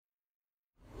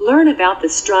Learn about the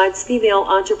strides female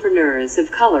entrepreneurs of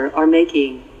color are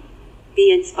making.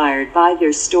 Be inspired by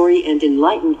their story and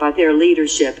enlightened by their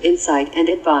leadership, insight, and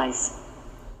advice.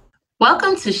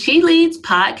 Welcome to She Leads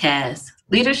Podcast,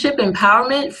 Leadership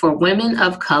Empowerment for Women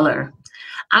of Color.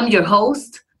 I'm your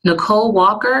host, Nicole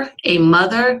Walker, a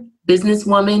mother,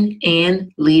 businesswoman,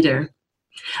 and leader.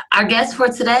 Our guest for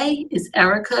today is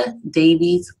Erica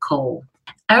Davies Cole.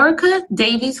 Erica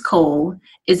Davies Cole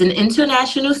is an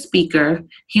international speaker,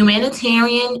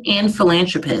 humanitarian, and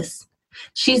philanthropist.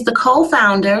 She's the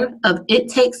co-founder of It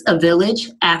Takes a Village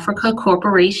Africa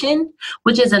Corporation,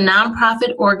 which is a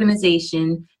nonprofit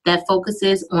organization that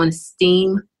focuses on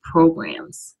STEAM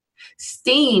programs.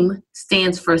 STEAM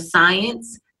stands for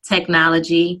science,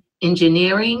 technology,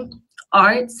 engineering,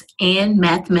 arts, and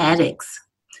mathematics.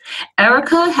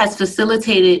 Erica has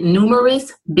facilitated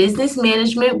numerous business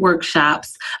management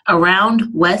workshops around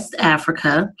West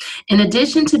Africa, in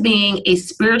addition to being a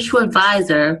spiritual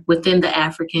advisor within the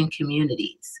African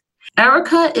communities.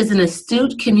 Erica is an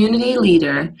astute community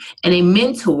leader and a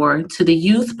mentor to the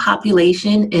youth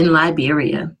population in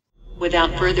Liberia.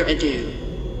 Without further ado,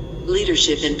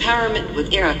 Leadership Empowerment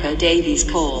with Erica Davies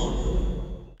Cole.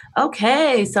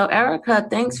 Okay, so Erica,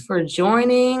 thanks for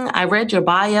joining. I read your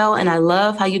bio and I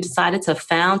love how you decided to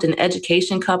found an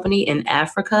education company in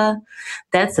Africa.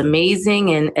 That's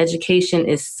amazing, and education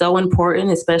is so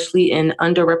important, especially in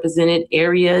underrepresented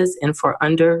areas and for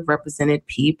underrepresented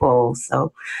people.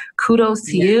 So kudos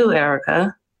to you,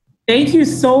 Erica. Thank you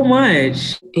so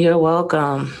much. You're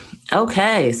welcome.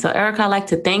 Okay, so Erica, I'd like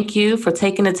to thank you for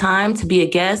taking the time to be a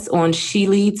guest on She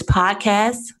Leads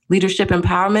Podcast, Leadership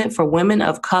Empowerment for Women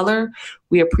of Color.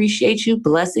 We appreciate you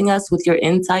blessing us with your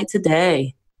insight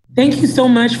today. Thank you so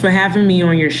much for having me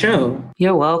on your show.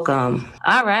 You're welcome.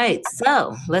 All right,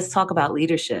 so let's talk about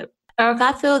leadership. Erica,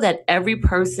 I feel that every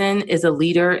person is a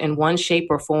leader in one shape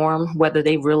or form, whether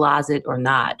they realize it or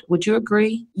not. Would you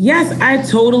agree? Yes, I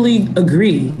totally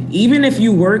agree. Even if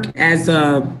you work as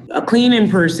a cleaning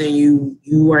person,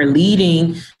 you are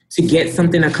leading to get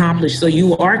something accomplished. So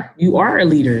you are a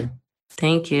leader.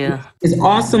 Thank you. It's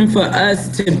awesome for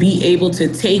us to be able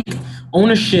to take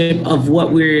ownership of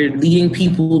what we're leading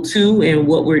people to and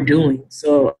what we're doing.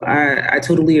 So I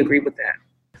totally agree with that.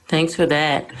 Thanks for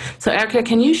that. So Erica,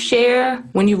 can you share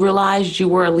when you realized you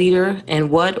were a leader and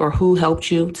what or who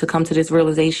helped you to come to this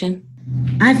realization?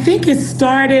 I think it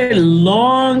started a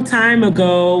long time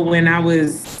ago when I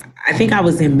was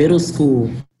in middle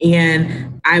school,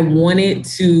 and I wanted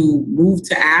to move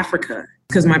to Africa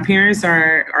because my parents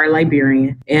are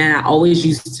Liberian, and I always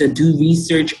used to do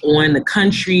research on the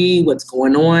country, what's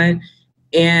going on.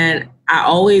 And I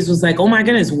always was like, oh my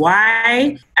goodness,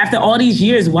 why, after all these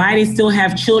years, why they still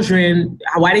have children,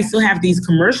 why they still have these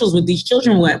commercials with these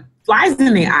children with flies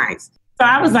in their eyes? So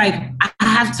I was like, I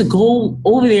have to go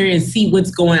over there and see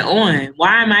what's going on.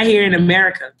 Why am I here in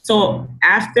America? So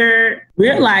after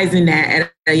realizing that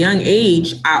at a young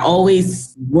age, I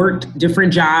always worked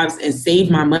different jobs and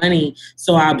saved my money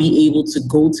so I'll be able to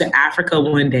go to Africa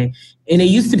one day. And it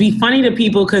used to be funny to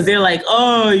people because they're like,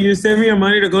 oh, you're saving your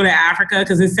money to go to Africa?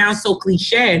 Because it sounds so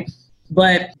cliche.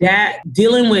 But that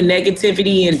dealing with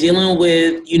negativity and dealing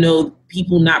with,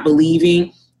 people not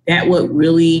believing, that would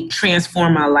really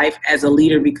transform my life as a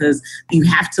leader, because you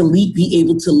have to be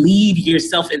able to lead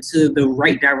yourself into the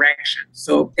right direction.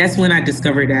 So that's when I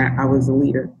discovered that I was a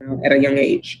leader at a young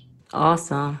age.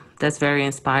 Awesome. That's very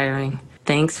inspiring.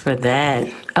 Thanks for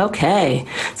that. Okay.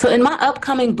 So in my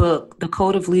upcoming book, The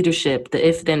Code of Leadership, The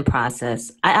If-Then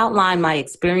Process, I outline my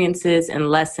experiences and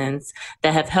lessons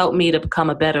that have helped me to become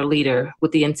a better leader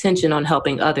with the intention on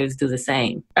helping others do the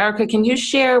same. Erica, can you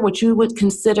share what you would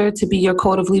consider to be your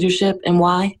code of leadership and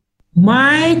why?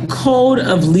 My code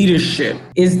of leadership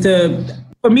is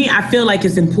for me, I feel like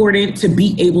it's important to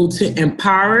be able to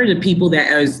empower the people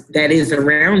that is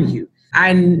around you.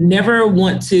 I never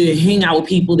want to hang out with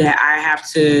people that I have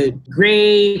to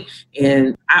grade,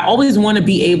 and I always want to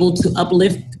be able to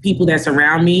uplift the people that's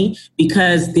around me,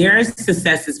 because their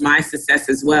success is my success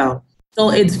as well. So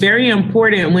it's very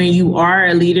important when you are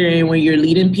a leader and when you're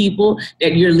leading people,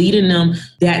 that you're leading them,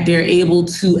 that they're able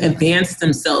to advance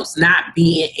themselves, not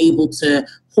being able to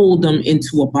hold them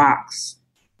into a box.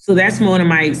 So that's one of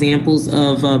my examples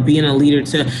of being a leader,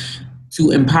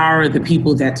 to empower the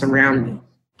people that's around me.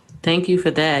 Thank you for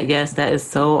that. Yes, that is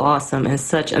so awesome and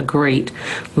such a great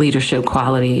leadership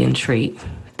quality and trait.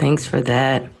 Thanks for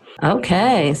that.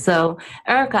 Okay, so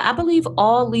Erica, I believe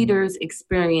all leaders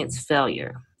experience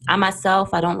failure. I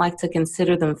myself, I don't like to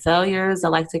consider them failures. I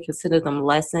like to consider them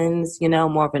lessons,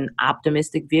 more of an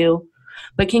optimistic view.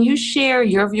 But can you share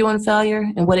your view on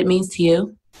failure and what it means to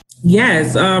you?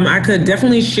 Yes, I could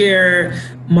definitely share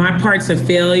my parts of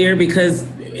failure because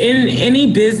in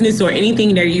any business or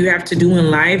anything that you have to do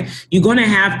in life, you're going to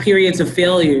have periods of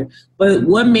failure. But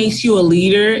what makes you a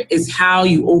leader is how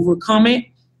you overcome it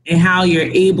and how you're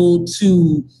able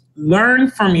to learn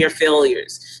from your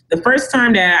failures. The first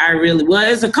time that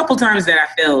there's a couple times that I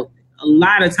failed, a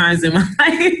lot of times in my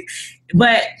life,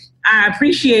 but I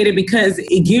appreciate it because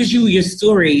it gives you your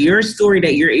story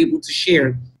that you're able to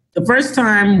share. The first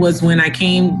time was when I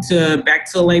came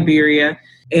back to Liberia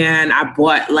and I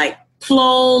bought like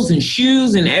clothes and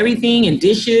shoes and everything and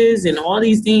dishes and all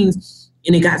these things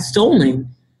and it got stolen.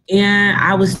 And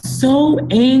I was so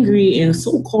angry and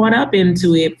so caught up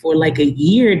into it for like a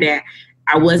year that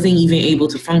I wasn't even able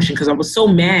to function because I was so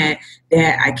mad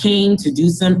that I came to do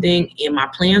something and my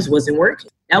plans wasn't working.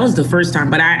 That was the first time,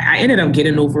 but I ended up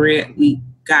getting over it. We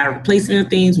got a replacement of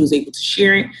things, was able to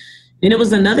share it. Then it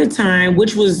was another time,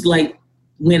 which was like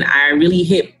when I really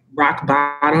hit rock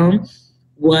bottom,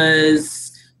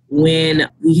 was when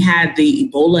we had the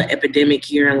Ebola epidemic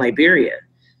here in Liberia.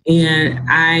 And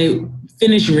I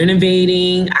finished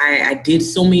renovating. I did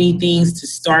so many things to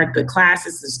start the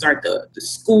classes, to start the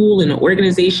school and the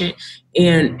organization.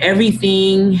 And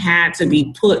everything had to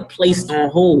be placed on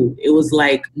hold. It was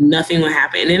like nothing would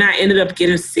happen. And then I ended up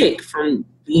getting sick from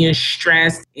being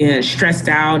stressed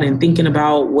out and thinking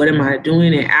about what am I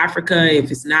doing in Africa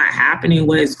if it's not happening,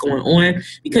 what is going on,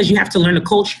 because you have to learn the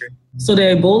culture. So the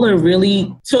Ebola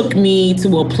really took me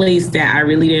to a place that I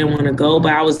really didn't want to go,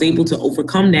 but I was able to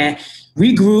overcome that,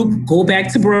 regroup, go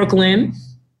back to Brooklyn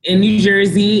in New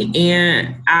Jersey,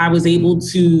 and I was able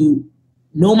to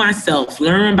know myself,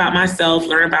 learn about my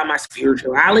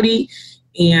spirituality,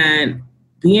 and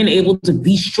being able to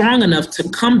be strong enough to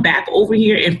come back over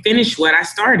here and finish what I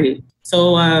started.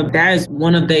 So that is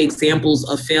one of the examples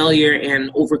of failure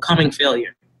and overcoming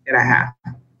failure that I have.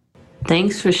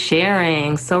 Thanks for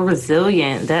sharing. So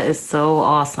resilient. That is so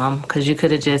awesome because you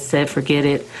could have just said, forget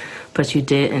it, but you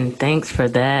didn't. Thanks for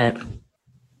that.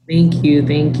 Thank you.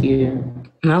 Thank you.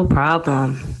 No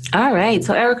problem. All right.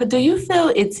 So Erica, do you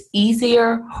feel it's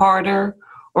easier, harder,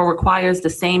 or requires the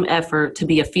same effort to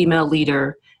be a female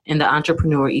leader in the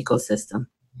entrepreneur ecosystem,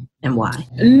 and why?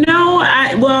 No,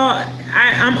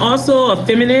 I'm also a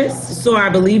feminist, so I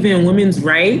believe in women's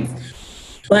rights.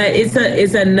 But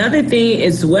it's another thing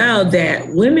as well that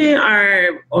women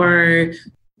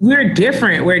we're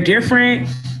different. We're different.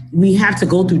 We have to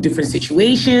go through different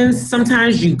situations.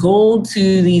 Sometimes you go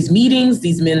to these meetings,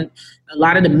 a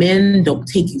lot of the men don't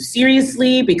take you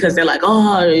seriously because they're like,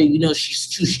 she's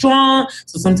too strong.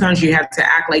 So sometimes you have to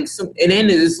act like and then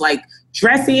it's like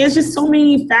dressing. It's just so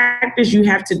many factors you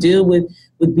have to deal with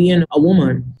being a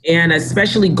woman. And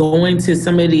especially going to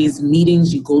some of these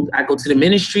meetings, I go to the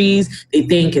ministries, they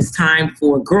think it's time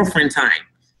for girlfriend time.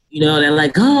 They're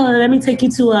like, oh, let me take you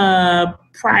to a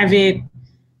private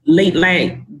late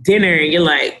night dinner. And you're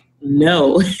like,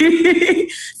 no.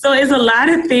 So it's a lot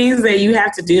of things that you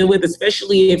have to deal with,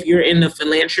 especially if you're in the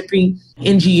philanthropy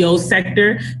NGO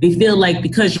sector. They feel like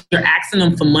because you're asking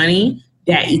them for money,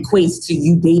 that equates to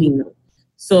you dating them.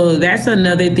 So that's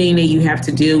another thing that you have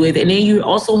to deal with. And then you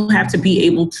also have to be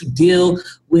able to deal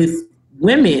with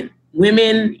women,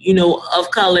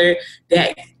 of color,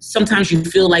 that sometimes you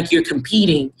feel like you're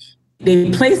competing.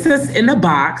 They place us in a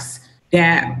box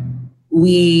that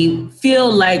we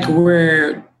feel like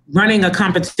we're running a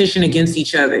competition against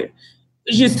each other.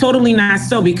 It's just totally not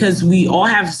so, because we all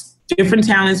have different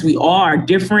talents. We all are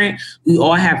different. We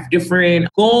all have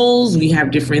different goals. We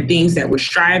have different things that we're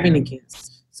striving against.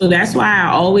 So that's why I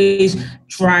always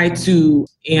try to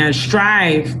and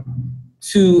strive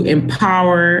to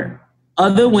empower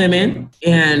other women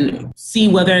and see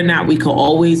whether or not we can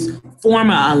always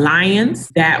form an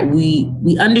alliance that we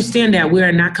understand that we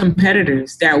are not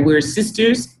competitors, that we're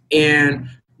sisters and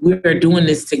we're doing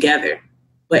this together,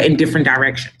 but in different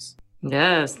directions.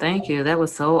 Yes, thank you. That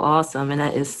was so awesome. And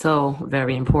that is so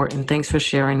very important. Thanks for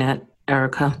sharing that,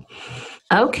 Erica.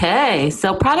 Okay,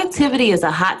 so productivity is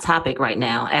a hot topic right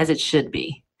now, as it should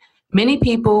be. Many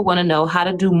people want to know how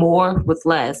to do more with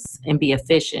less and be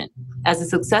efficient. As a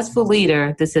successful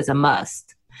leader, this is a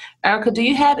must. Erica, do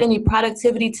you have any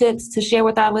productivity tips to share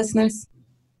with our listeners?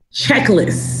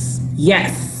 Checklists.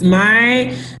 Yes.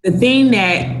 The thing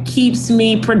that keeps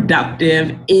me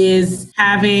productive is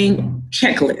having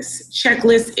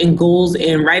checklists and goals,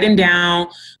 and writing down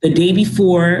the day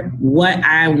before what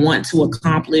I want to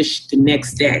accomplish the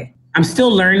next day. I'm still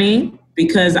learning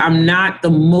because I'm not the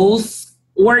most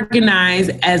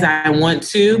organized as I want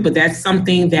to, but that's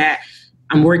something that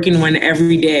I'm working on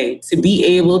every day, to be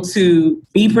able to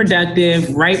be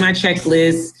productive, write my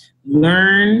checklist,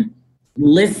 learn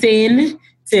listen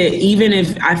to, even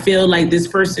if I feel like this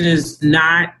person is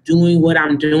not doing what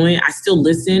I'm doing, I still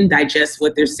listen, digest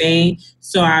what they're saying,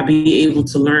 so I'll be able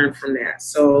to learn from that.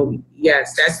 So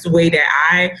yes, that's the way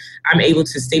that I'm able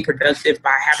to stay productive,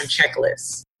 by having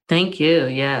checklists. Thank you.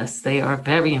 Yes, they are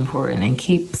very important and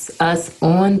keeps us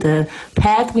on the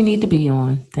path we need to be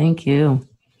on. Thank you.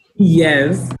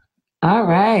 Yes. All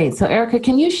right. So Erica,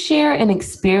 can you share an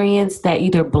experience that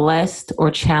either blessed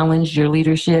or challenged your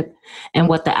leadership and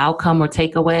what the outcome or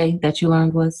takeaway that you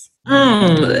learned was?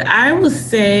 I would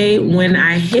say when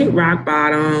I hit rock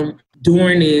bottom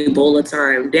during the Ebola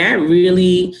time, that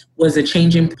really was a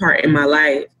changing part in my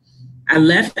life. I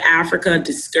left Africa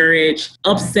discouraged,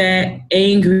 upset,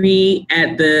 angry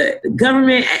at the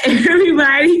government, at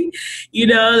everybody,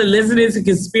 listening to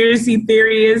conspiracy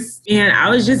theorists. And I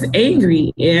was just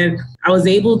angry. And I was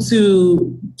able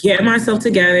to get myself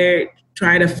together,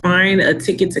 try to find a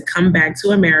ticket to come back to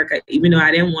America, even though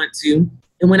I didn't want to.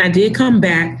 And when I did come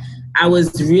back, I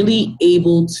was really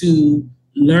able to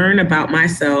learn about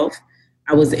myself.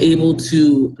 I was able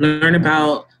to learn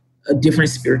about different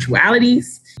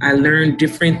spiritualities. I learned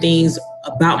different things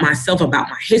about myself, about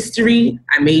my history.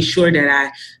 I made sure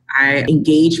that I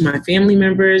engaged my family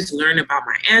members, learned about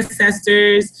my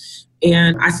ancestors,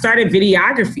 and I started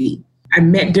videography. I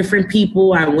met different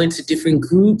people. I went to different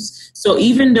groups. So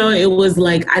even though it was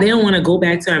like I didn't want to go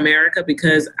back to America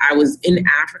because I was in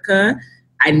Africa,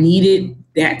 I needed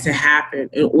that to happen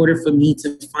in order for me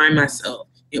to find myself,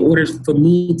 in order for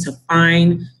me to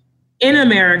find in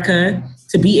America,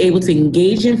 to be able to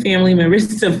engage in family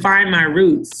members, to find my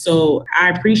roots. So I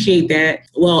appreciate that.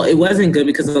 Well, it wasn't good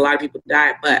because a lot of people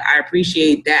died, but I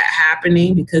appreciate that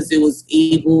happening because it was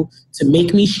able to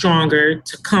make me stronger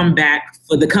to come back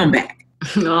for the comeback.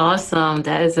 Awesome.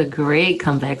 That is a great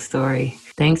comeback story.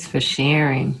 Thanks for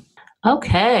sharing.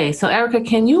 Okay. So Erica,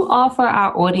 can you offer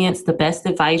our audience the best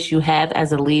advice you have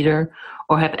as a leader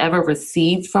or have ever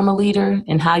received from a leader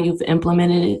and how you've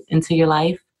implemented it into your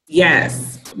life?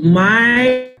 Yes.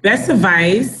 My best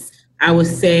advice, I would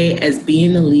say, as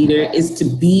being a leader is to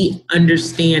be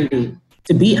understanding.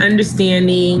 To be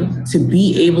understanding, to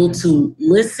be able to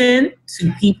listen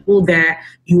to people that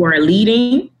you are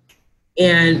leading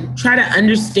and try to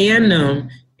understand them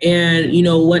and,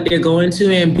 what they're going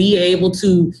to, and be able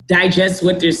to digest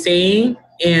what they're saying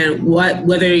and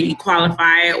whether you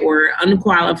qualify or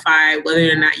unqualified,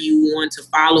 whether or not you want to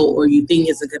follow or you think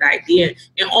it's a good idea.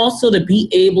 And also to be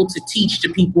able to teach the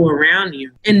people around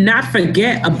you and not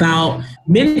forget about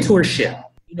mentorship.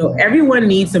 Everyone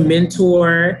needs a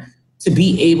mentor to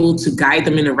be able to guide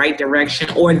them in the right direction,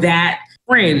 or that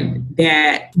friend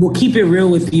that will keep it real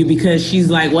with you because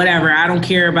she's like, whatever, I don't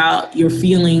care about your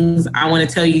feelings. I want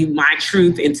to tell you my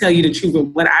truth and tell you the truth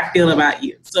of what I feel about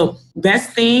you. So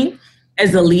best thing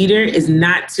as a leader is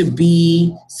not to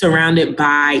be surrounded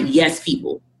by yes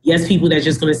people. Yes people that's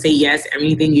just going to say yes,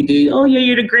 everything you do. Oh yeah,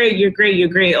 you're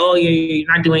great. Oh yeah, you're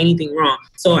not doing anything wrong.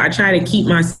 So I try to keep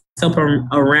myself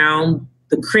around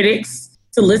the critics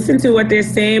to listen to what they're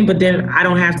saying, but then I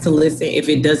don't have to listen if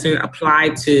it doesn't apply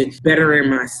to bettering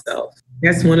myself.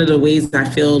 That's one of the ways I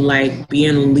feel like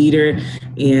being a leader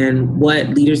and what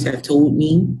leaders have told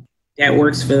me, that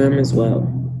works for them as well.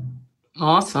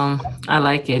 Awesome. I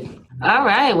like it. All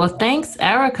right. Well, thanks,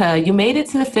 Erica. You made it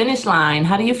to the finish line.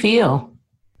 How do you feel?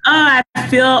 Oh, I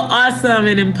feel awesome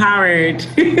and empowered.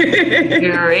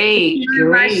 Great.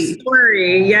 My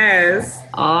story, yes.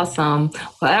 Awesome.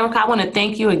 Well, Erica, I want to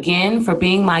thank you again for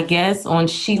being my guest on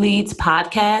She Leads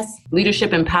podcast,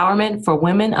 Leadership Empowerment for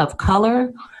Women of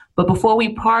Color. But before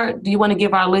we part, do you want to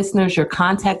give our listeners your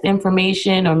contact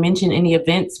information or mention any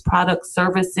events, products,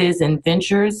 services, and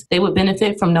ventures they would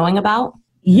benefit from knowing about?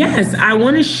 Yes, I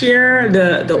want to share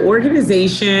the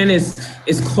organization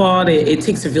is called It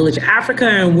Takes a Village Africa,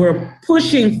 and we're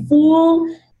pushing full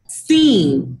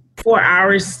steam for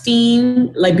our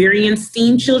STEAM, Liberian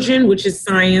STEAM children, which is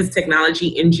science,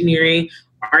 technology, engineering,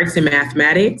 arts, and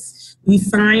mathematics. We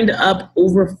signed up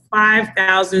over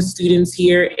 5,000 students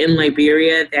here in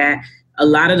Liberia that a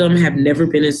lot of them have never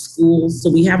been in school. So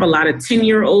we have a lot of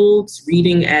 10-year-olds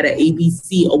reading at an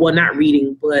ABC, or well, not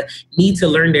reading, but need to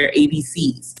learn their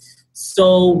ABCs.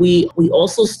 So we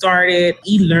also started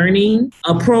e-learning,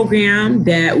 a program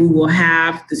that we will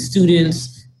have the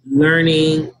students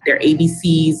learning their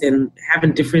ABCs and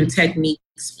having different techniques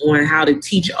on how to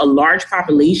teach a large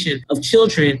population of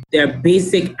children their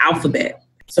basic alphabet.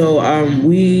 So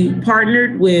we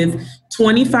partnered with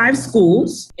 25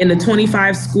 schools, and the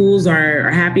 25 schools are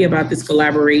happy about this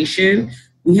collaboration.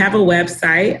 We have a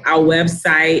website. Our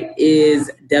website is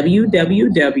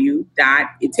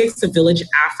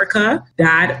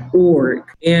www.ittakesavillageafrica.org.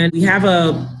 And we have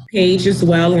a page as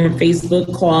well on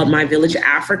Facebook called My Village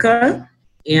Africa.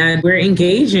 And we're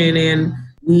engaging, and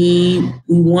we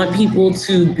want people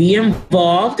to be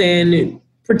involved and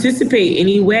participate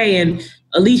anyway, and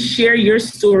at least share your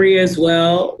story as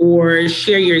well, or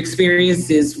share your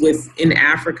experiences in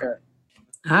Africa.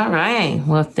 All right.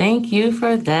 Well, thank you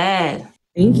for that.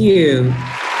 Thank you.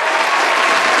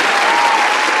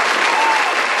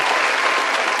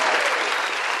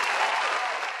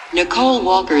 Nicole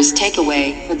Walker's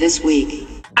takeaway for this week.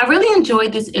 I really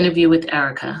enjoyed this interview with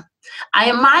Erica. I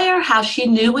admire how she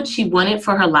knew what she wanted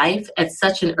for her life at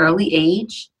such an early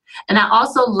age. And I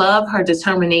also love her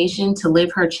determination to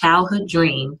live her childhood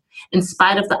dream in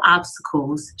spite of the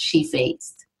obstacles she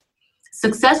faced.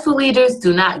 Successful leaders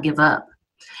do not give up.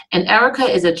 And Erica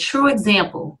is a true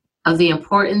example of the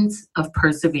importance of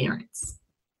perseverance.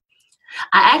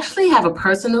 I actually have a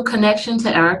personal connection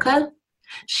to Erica.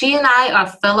 She and I are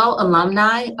fellow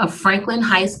alumni of Franklin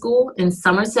High School in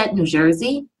Somerset, New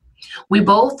Jersey. We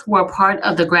both were part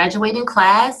of the graduating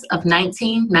class of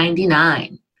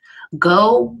 1999.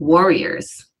 Go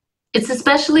Warriors! It's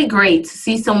especially great to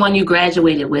see someone you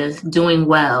graduated with doing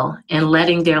well and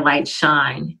letting their light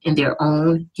shine in their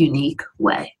own unique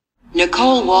way.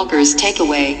 Nicole Walker's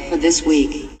takeaway for this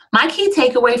week. My key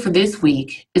takeaway for this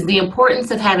week is the importance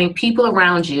of having people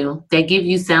around you that give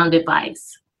you sound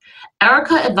advice.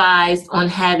 Erica advised on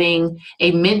having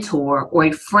a mentor or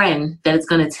a friend that is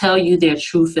going to tell you their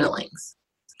true feelings.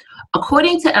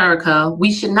 According to Erica,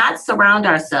 we should not surround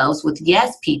ourselves with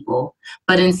yes people,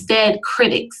 but instead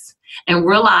critics, and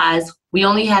realize we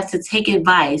only have to take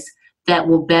advice that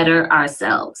will better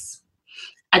ourselves.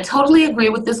 I totally agree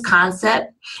with this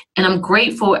concept, and I'm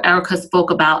grateful Erica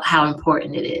spoke about how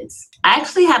important it is. I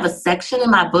actually have a section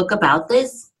in my book about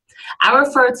this. I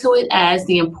refer to it as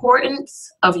the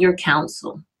importance of your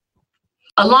counsel.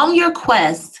 Along your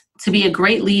quest to be a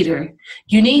great leader,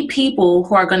 you need people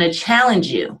who are going to challenge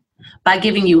you by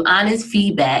giving you honest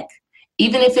feedback,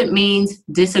 even if it means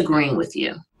disagreeing with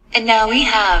you. And now we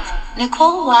have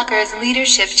Nicole Walker's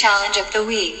Leadership Challenge of the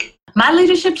Week. My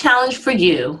leadership challenge for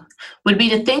you would be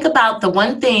to think about the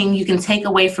one thing you can take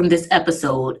away from this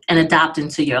episode and adopt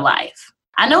into your life.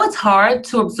 I know it's hard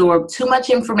to absorb too much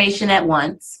information at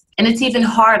once, and it's even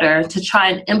harder to try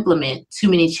and implement too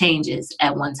many changes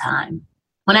at one time.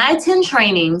 When I attend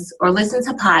trainings or listen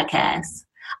to podcasts,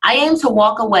 I aim to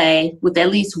walk away with at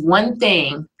least one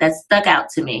thing that stuck out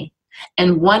to me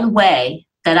and one way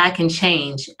that I can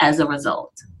change as a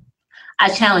result. I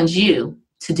challenge you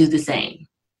to do the same.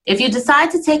 If you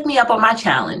decide to take me up on my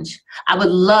challenge, I would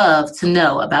love to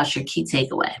know about your key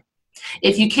takeaway.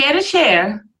 If you care to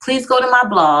share, please go to my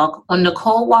blog on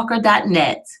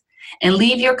NicoleWalker.net and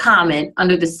leave your comment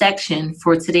under the section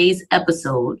for today's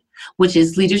episode, which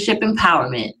is Leadership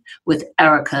Empowerment with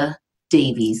Erica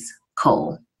Davies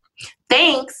Cole.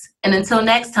 Thanks, and until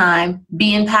next time,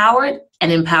 be empowered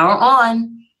and empower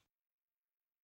on.